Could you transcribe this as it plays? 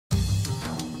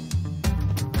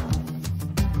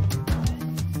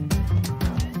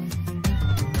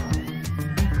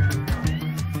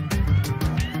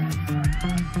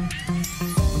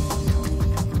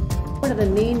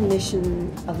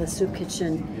mission of the Soup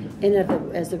Kitchen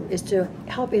is to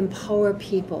help empower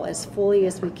people as fully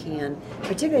as we can,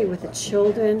 particularly with the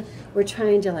children. We're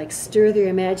trying to stir their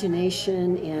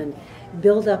imagination and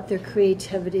build up their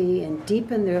creativity and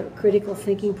deepen their critical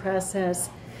thinking process.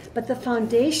 But the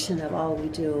foundation of all we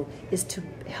do is to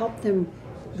help them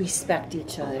respect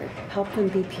each other, help them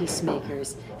be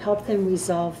peacemakers, help them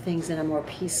resolve things in a more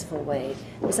peaceful way.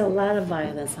 There's a lot of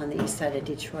violence on the east side of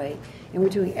Detroit, and we're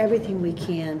doing everything we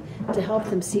can to help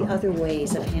them see other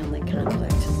ways of handling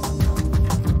conflict.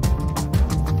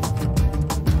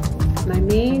 My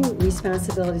main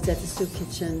responsibilities at the Soup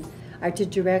Kitchen are to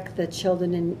direct the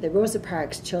children in the Rosa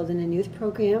Parks Children and Youth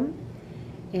Program,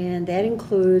 and that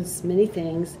includes many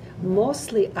things,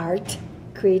 mostly art,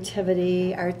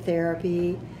 creativity, art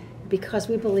therapy, because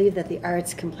we believe that the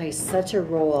arts can play such a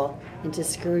role in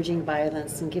discouraging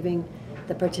violence and giving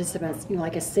the participants,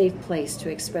 like a safe place to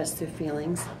express their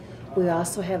feelings. We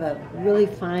also have a really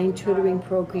fine tutoring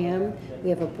program. We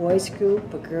have a boys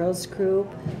group, a girls group.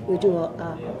 We do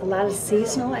a lot of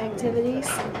seasonal activities,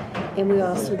 and we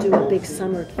also do a big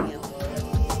summer camp.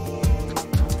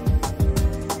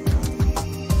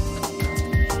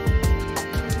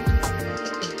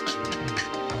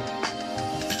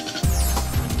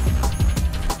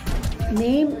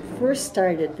 Name first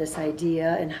started this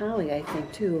idea, and Holly I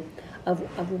think too,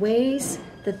 of ways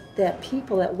that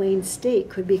people at Wayne State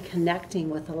could be connecting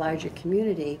with the larger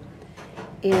community.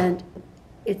 And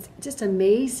it's just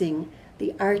amazing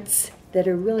the arts that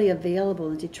are really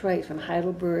available in Detroit, from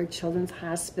Heidelberg, Children's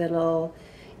Hospital,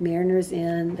 Mariners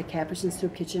Inn, the Capuchin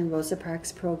Soup Kitchen, Rosa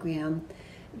Parks program,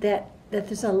 that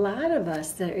there's a lot of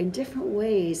us that in different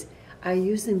ways are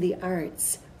using the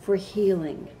arts for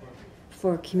healing,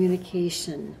 for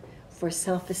communication, for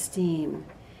self-esteem,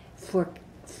 for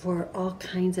all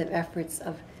kinds of efforts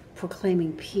of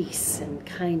proclaiming peace and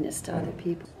kindness to other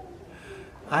people.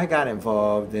 I got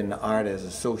involved in the art as a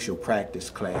social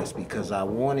practice class because I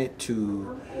wanted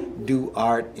to do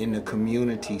art in a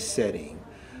community setting.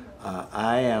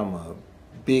 I am a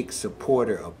big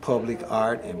supporter of public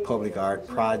art and public art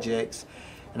projects,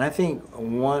 and I think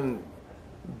one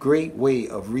great way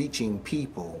of reaching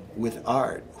people with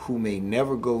art who may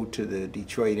never go to the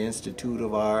Detroit Institute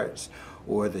of Arts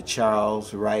or the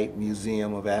Charles Wright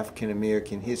Museum of African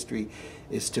American History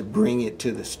is to bring it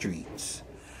to the streets.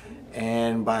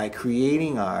 And by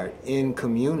creating art in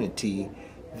community,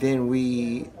 then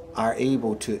we are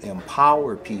able to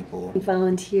empower people.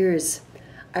 Volunteers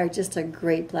are just a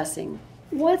great blessing.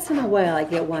 Once in a while I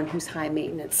get one who's high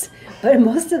maintenance, but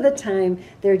most of the time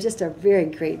they're just a very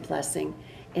great blessing.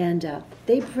 And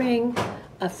they bring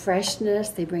a freshness,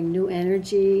 they bring new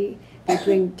energy, they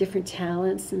bring different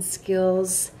talents and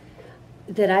skills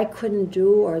that I couldn't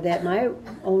do or that my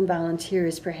own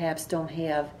volunteers perhaps don't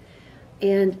have.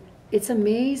 And it's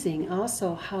amazing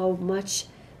also how much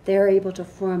they're able to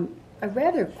form a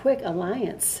rather quick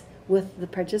alliance with the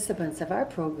participants of our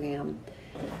program.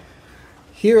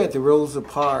 Here at the Rosa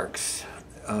Parks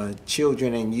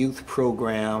Children and Youth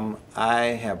Program, I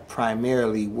have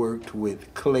primarily worked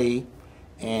with clay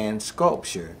and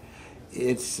sculpture.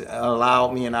 It's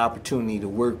allowed me an opportunity to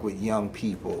work with young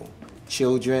people,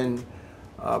 children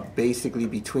basically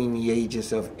between the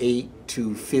ages of 8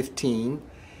 to 15.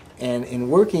 And in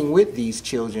working with these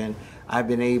children, I've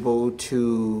been able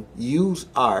to use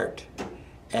art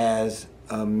as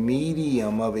a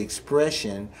medium of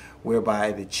expression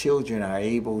whereby the children are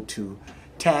able to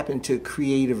tap into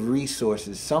creative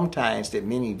resources, sometimes that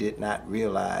many did not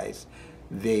realize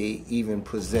they even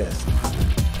possessed.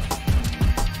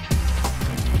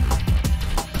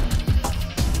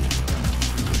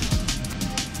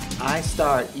 I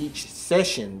start each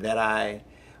session that I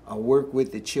work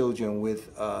with the children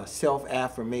with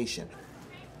self-affirmation.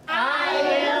 I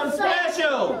am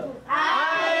special.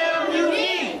 I am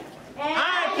unique.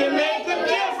 I can make a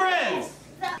difference.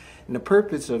 And the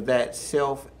purpose of that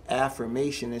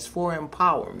self-affirmation is for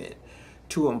empowerment,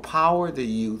 to empower the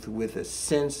youth with a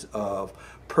sense of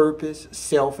purpose,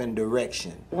 self, and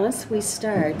direction. Once we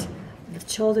start, the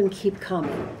children keep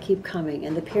coming,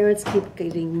 and the parents keep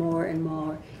getting more and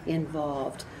more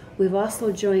involved. We've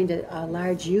also joined a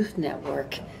large youth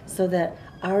network so that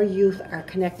our youth are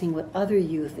connecting with other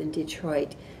youth in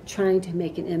Detroit, trying to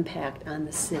make an impact on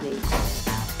the city.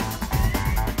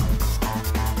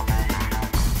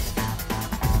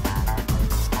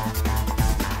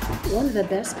 One of the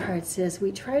best parts is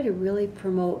we try to really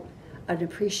promote an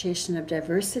appreciation of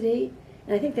diversity,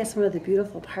 and I think that's one of the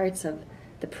beautiful parts of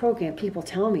the program. People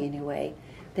tell me anyway,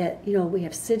 that we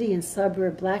have city and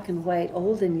suburb, black and white,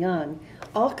 old and young,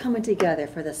 all coming together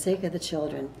for the sake of the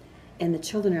children. and the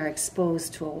children are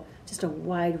exposed to just a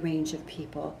wide range of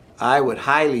people. I would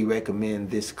highly recommend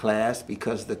this class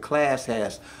because the class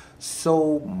has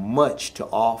so much to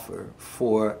offer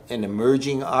for an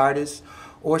emerging artist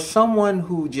or someone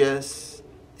who just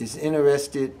is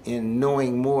interested in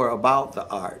knowing more about the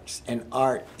arts and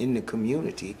art in the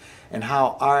community and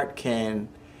how art can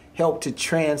help to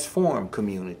transform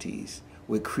communities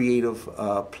with creative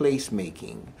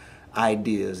placemaking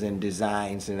ideas and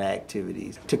designs and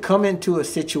activities. To come into a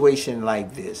situation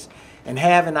like this and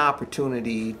have an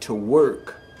opportunity to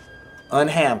work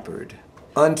unhampered,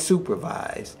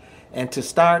 unsupervised, and to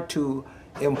start to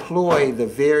employ the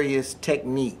various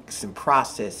techniques and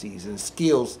processes and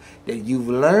skills that you've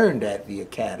learned at the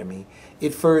academy,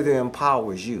 it further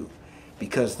empowers you.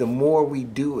 Because the more we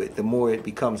do it, the more it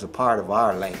becomes a part of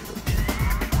our language.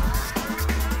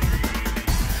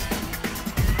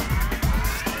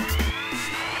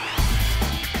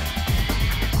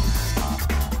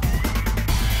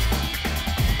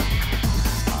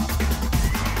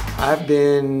 I've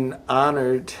been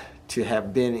honored to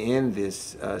have been in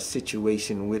this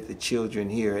situation with the children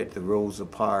here at the Rosa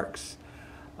Parks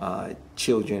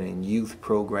Children and Youth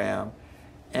Program,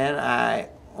 and I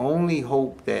only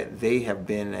hope that they have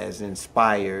been as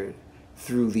inspired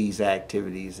through these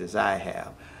activities as I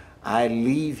have. I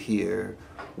leave here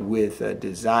with a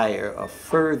desire, a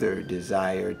further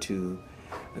desire to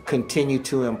continue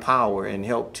to empower and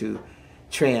help to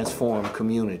transform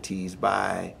communities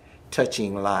by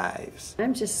touching lives.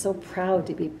 I'm just so proud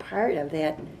to be part of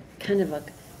that kind of a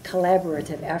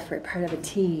collaborative effort, part of a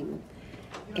team.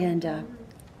 And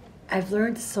I've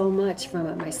learned so much from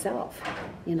it myself,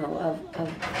 you know,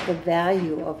 of the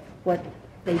value of what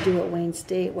they do at Wayne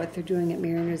State, what they're doing at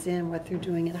Mariners Inn, what they're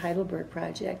doing at Heidelberg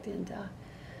Project. And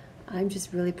I'm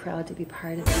just really proud to be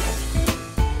part of it.